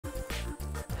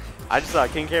I just saw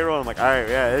King K. Rool, and I'm like, all right,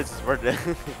 yeah, it's worth it.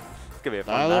 It's gonna be a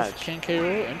fun match. King K.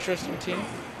 Rool, interesting team.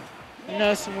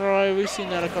 Ness and Roy, we've seen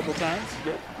that a couple times.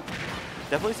 Yeah.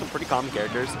 Definitely some pretty common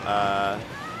characters.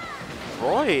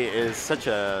 Roy is such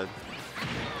a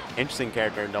interesting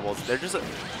character in doubles. They're just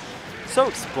so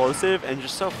explosive and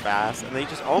just so fast, and they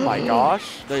just, oh my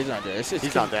gosh. No, he's not dead.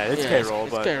 He's not dead. It's K.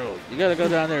 Rool, but K. Rool. You gotta go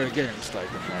down there and get him,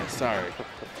 Sniper. Sorry.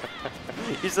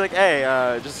 He's like, hey,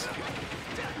 just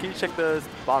can you check the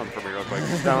bottom for me real quick?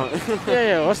 Just down.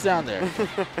 Yeah, what's down there?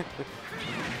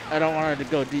 I don't want her to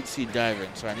go deep sea diving,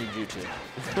 so I need you to.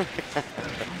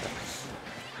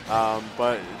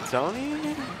 But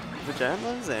Tony,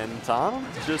 Pajamas, and Tom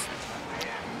just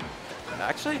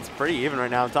actually it's pretty even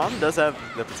right now. Tom does have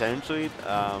the potential,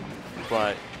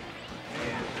 but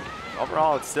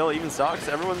overall it's still even stocks.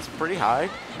 Everyone's pretty high.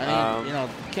 I mean, you know,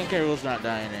 King K. Rool's not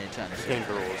dying anytime soon. King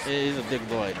K. Rool's. He's a big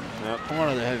boy. Yep. One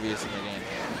of the heaviest in the game.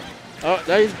 Oh,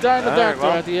 he's dying the back throw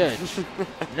at the edge.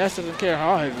 Ness doesn't care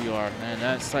how heavy you are, man.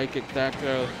 That psychic back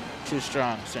throw, too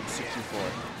strong since 64.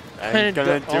 And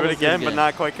gonna do it again, but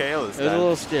not quite KO this time. It was a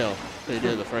little still. They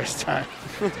did it the first time.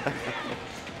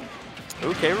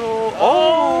 Ooh, K. Rool.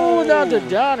 Oh, not the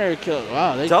downer kill.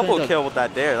 Wow, they double kill with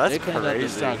that dare. That's they cleaned up the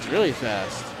stocks really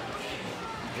fast.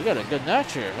 We got a good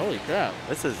match here. Holy crap.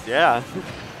 This is, yeah.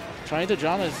 Trying to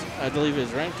John is, I believe,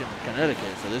 is ranked in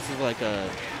Connecticut, so this is like a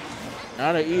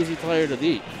not an easy player to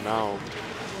beat. No.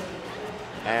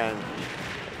 And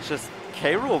it's just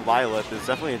K. Rool Byleth is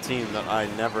definitely a team that I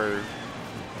never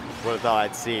would have thought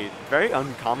I'd see. Very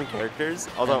uncommon characters,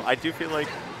 although I do feel like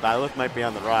Byleth might be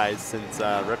on the rise since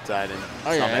Riptide and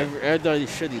oh yeah, everybody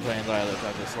should be playing Byleth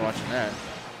after just watching that.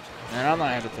 Man, I'm not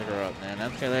having to pick her up, man.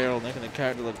 MKLeo making the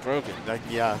character look broken.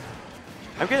 Yeah.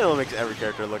 MKLeo makes every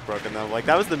character look broken, though. Like,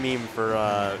 that was the meme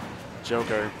for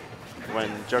Joker when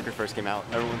Joker first came out.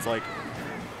 Everyone's like,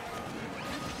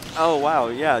 oh, wow,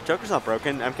 yeah, Joker's not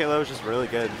broken. MKLeo is just really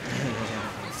good.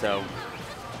 So.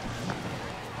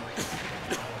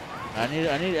 I need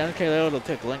MKLeo to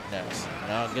pick Link next. You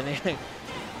know,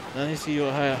 let me see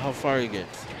how far he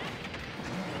gets.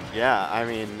 Yeah, I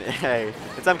mean, hey,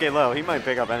 it's MKLeo. He might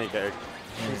pick up any character.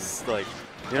 He's like,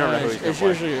 you don't know who he's going to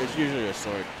play. It's usually a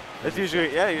sword. It's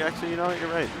usually, yeah, you actually, you know what, you're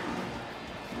right.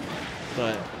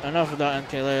 But enough about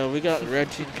MKLeo. We got Red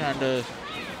Team kind of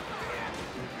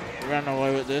ran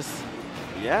away with this.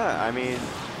 Yeah, I mean.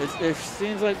 It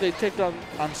seems like they picked on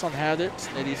some habits,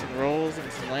 maybe some rolls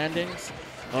and some landings.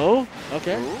 Oh,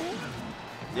 okay. Ooh.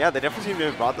 Yeah, they definitely seem to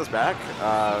have brought this back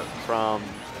from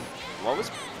what was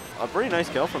a pretty nice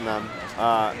kill from them.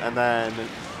 And then,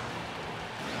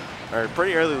 or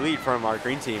pretty early lead from our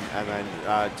green team. And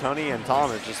then Tony and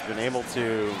Tom have just been able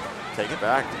to take it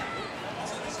back.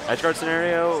 Edgeguard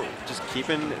scenario, just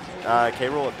keeping K.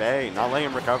 Rool at bay, not letting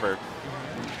him recover.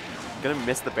 Gonna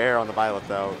miss the bear on the Byleth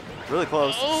though. Really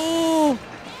close. Oh!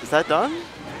 Is that done?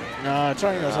 No,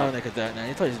 Tony knows how to make it that now.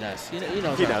 He plays Ness. He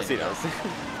knows. He knows.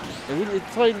 If you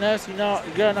play Ness, you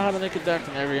gotta know how to make it back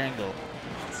from every angle.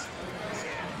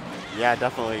 Yeah,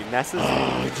 definitely. Ness is.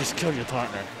 Oh, you just killed your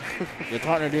partner. Your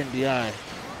partner didn't DI.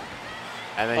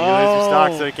 And then you lose your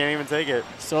stock, so you can't even take it.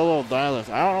 Solo Byleth.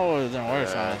 I don't know what would have been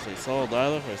worse, honestly. Solo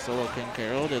Byleth or solo King K.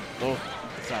 Rool. They both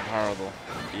sound horrible.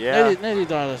 Yeah. Maybe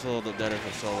Byleth's a little bit better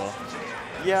for solo.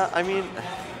 Yeah, I mean,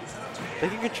 they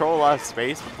can control a lot of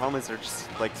space, but the problem is they're just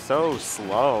like so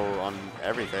slow on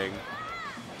everything.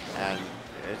 And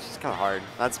it's just kind of hard.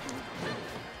 That's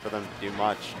for them to do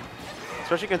much.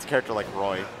 Especially against a character like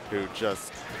Roy, who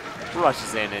just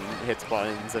rushes in and hits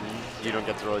buttons, and you don't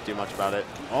get to really do much about it.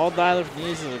 All Byleth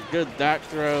needs is a good back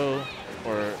throw,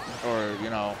 or you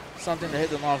know, something to hit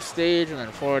them off stage, and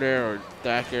then forward air or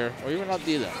back air, or even not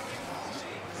do that.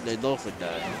 They both would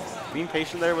die. Being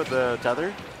patient there with the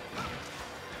tether.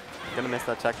 Gonna miss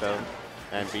that tech though,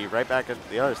 and be right back at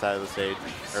the other side of the stage,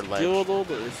 or ledge. Doable,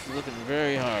 but it's looking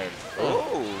very hard.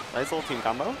 Oh, nice little team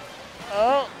combo.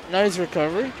 Oh, nice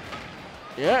recovery.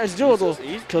 Yeah, it's doable.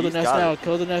 Kill the Ness now.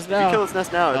 Kill the Ness now. If you kill this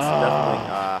Ness now, it's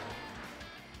definitely.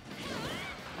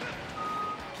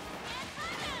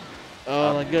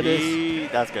 Oh my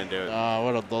goodness. That's gonna do it. Oh,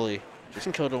 what a bully.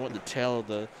 Just killed him with the tail of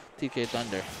the TK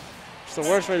Thunder. It's the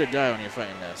worst way to die when you're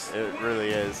fighting Ness. It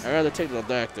really is. I'd rather take the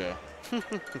back there.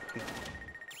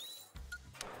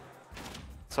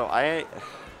 So I'm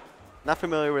not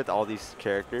familiar with all these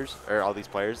characters, or all these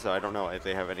players, so I don't know if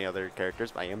they have any other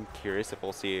characters, but I am curious if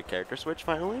we'll see a character switch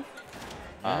finally.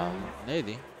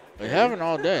 Maybe. We haven't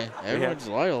all day. Everyone's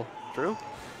loyal. True.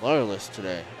 Loyalist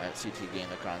today at CT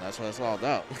Gamercon. That's what it's all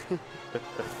about.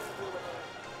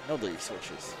 Nobody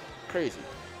switches. Crazy.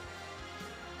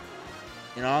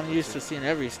 You know, I'm used to seeing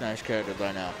every Smash character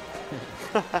by now.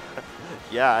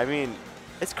 Yeah, I mean,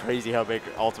 it's crazy how big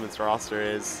Ultimate's roster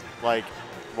is. Like,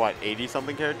 what,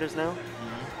 80-something characters now?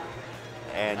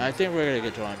 And I think we're going to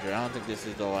get to 100. I don't think this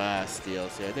is the last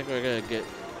DLC. I think we're going to get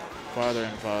farther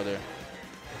and farther.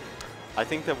 I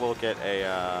think that we'll get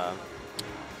a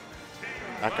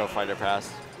Echo Fighter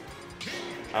Pass.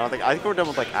 I think we're done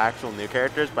with like actual new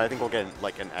characters, but I think we'll get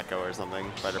like an Echo or something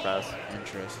Fighter Pass.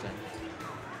 Interesting.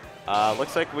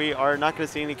 Looks like we are not going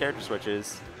to see any character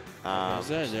switches.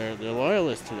 They're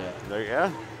loyalists to that. There,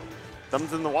 yeah.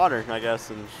 Something's in the water, I guess,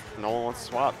 and no one wants to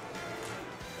swap.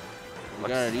 We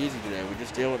got it easy today. We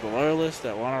just deal with the loyalists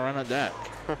that want to run a deck.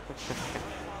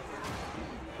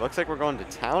 Looks like we're going to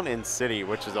Town and City,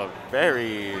 which is a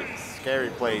very scary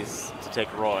place to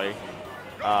take Roy.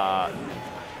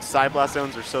 Side blast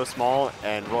zones are so small,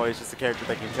 and Roy is just a character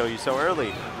that can kill you so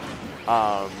early.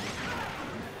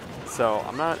 So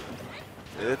I'm not.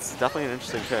 It's definitely an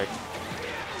interesting pick.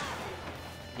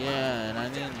 Yeah, and I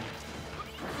mean,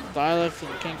 Byleth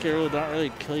and King K. Rool don't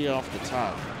really kill you off the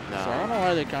top. No. So I don't know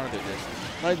why they countered this.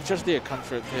 Might just be a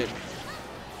comfort pick.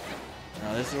 You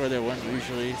know, this is where they win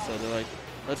usually, so they're like,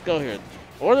 let's go here.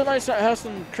 Or they might have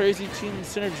some crazy team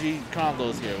synergy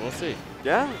combos here. We'll see.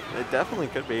 Yeah, it definitely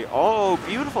could be. Oh,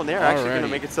 beautiful Nair. Actually going to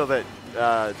make it so that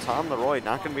Tom Leroy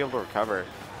not going to be able to recover.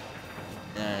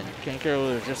 And King K.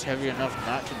 Rool is just heavy enough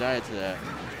not to die to that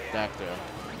back throw.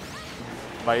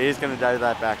 But he's going to die to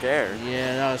that back air.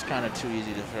 Yeah, that was kind of too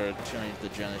easy for the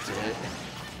Genesis to hit.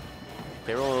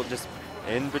 K. Rool just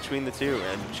in between the two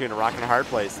and shooting a rock in a hard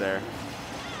place there.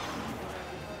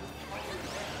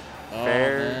 Oh,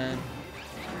 Fair. Man.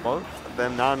 Both of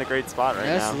them not in a great spot right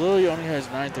Ness now. literally only has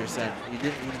 9%.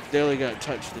 He barely got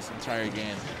touched this entire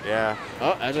game. Yeah.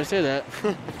 Oh, as I say that,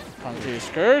 Commentators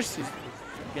curse. He's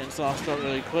getting soft start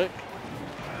really quick.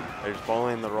 They're just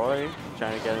bowling the Roy,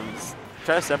 trying to get him,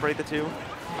 try to separate the two.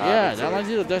 Yeah, that might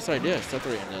be the best idea,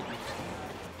 separating them.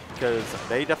 Because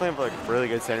they definitely have like really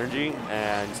good synergy,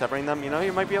 and separating them, you know,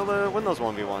 you might be able to win those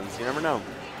 1v1s. You never know.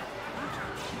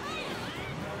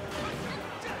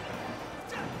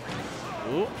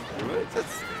 Ooh.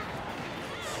 It's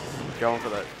going for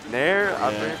that Nair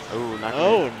up there. Ooh, not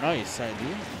Oh, nice. I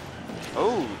do.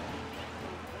 Oh.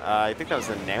 I think that was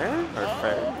a Nair or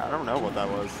fair. I don't know what that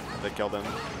was that killed him.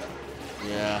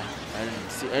 Yeah, I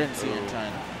didn't see it in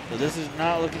time. So this is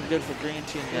not looking good for Green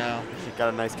Team now. He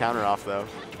got a nice counter off though.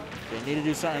 They need to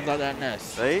do something about that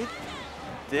Ness. They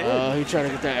did. Oh, he tried to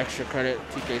get that extra credit.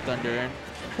 TK Thunder in.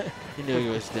 He knew he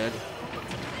was dead.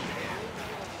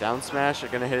 Down smash are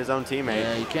gonna hit his own teammate.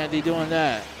 Yeah, you can't be doing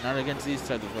that. Not against these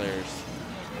type of players.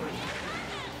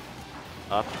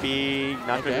 Up B,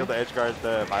 not gonna be able to edge guard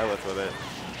the Byleth with it.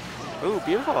 Ooh,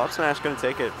 beautiful up smash, gonna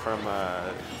take it from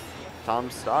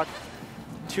Tom's stock.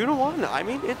 2-1. I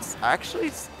mean, it's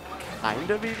actually kind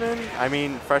of even. I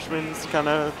mean, freshmen's kind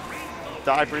of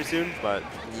die pretty soon, but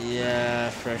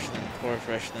yeah, freshman, poor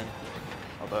freshman.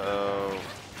 Although,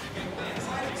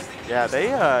 yeah, they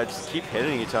just keep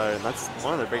hitting each other, and that's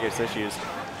one of their biggest issues.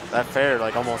 That fair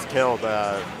like almost killed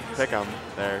Pkkum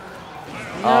there.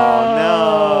 No! Oh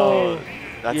no!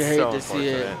 That's you hate so to see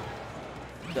it. unfortunate.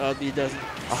 The LB doesn't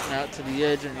snap to the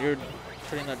edge, and you're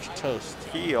pretty much toast.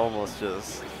 He almost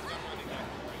just.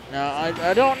 Now,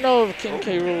 I don't know if King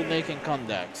K. Rool making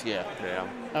comebacks. Yeah. Yeah.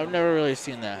 I've never really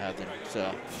seen that happen.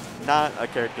 So. Not a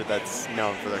character that's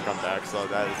known for their comeback, so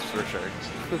that is for sure.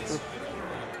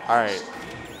 All right.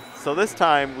 So this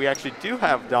time we actually do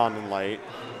have Dawn and Light,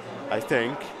 I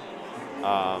think.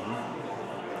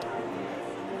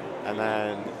 And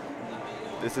then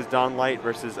this is Dawn Light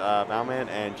versus Bowman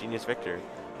and Genius Victor.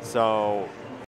 So